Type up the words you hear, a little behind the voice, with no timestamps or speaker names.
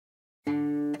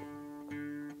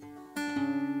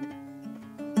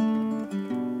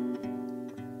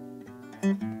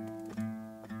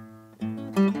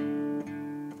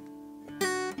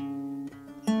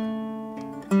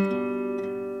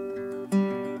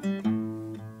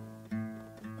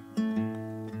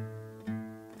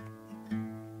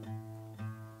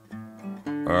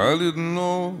I didn't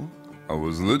know I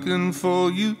was looking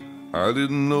for you. I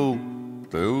didn't know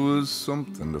there was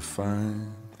something to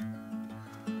find.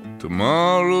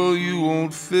 Tomorrow you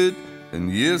won't fit in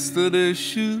yesterday's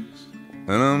shoes,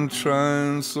 and I'm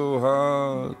trying so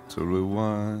hard to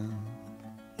rewind.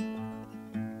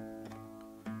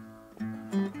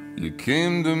 You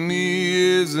came to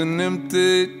me as an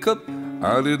empty cup.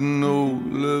 I didn't know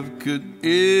love could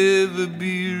ever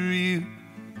be real.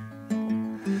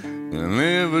 And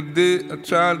every day I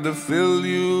tried to fill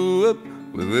you up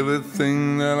with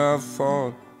everything that I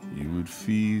thought you would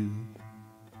feel.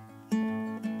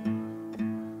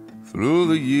 Through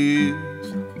the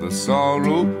years, the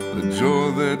sorrow, the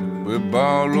joy that we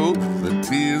borrow, the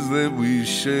tears that we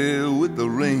share with the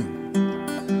rain.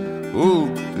 Oh,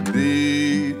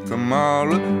 today,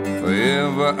 tomorrow,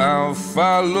 forever I'll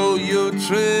follow your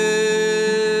trail.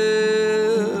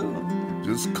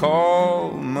 Just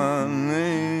call my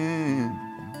name.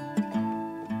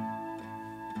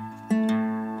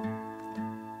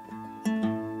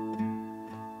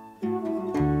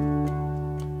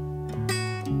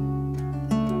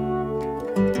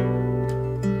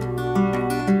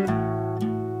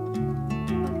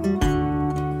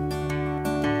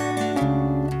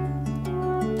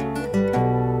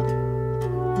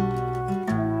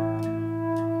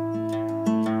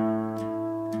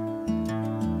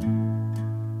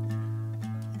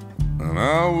 And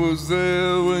I was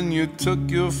there when you took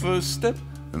your first step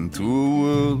into a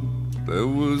world that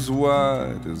was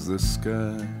wide as the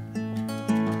sky.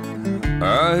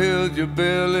 I held your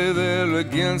belly there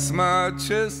against my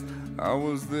chest. I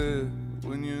was there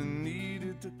when you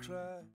needed to cry.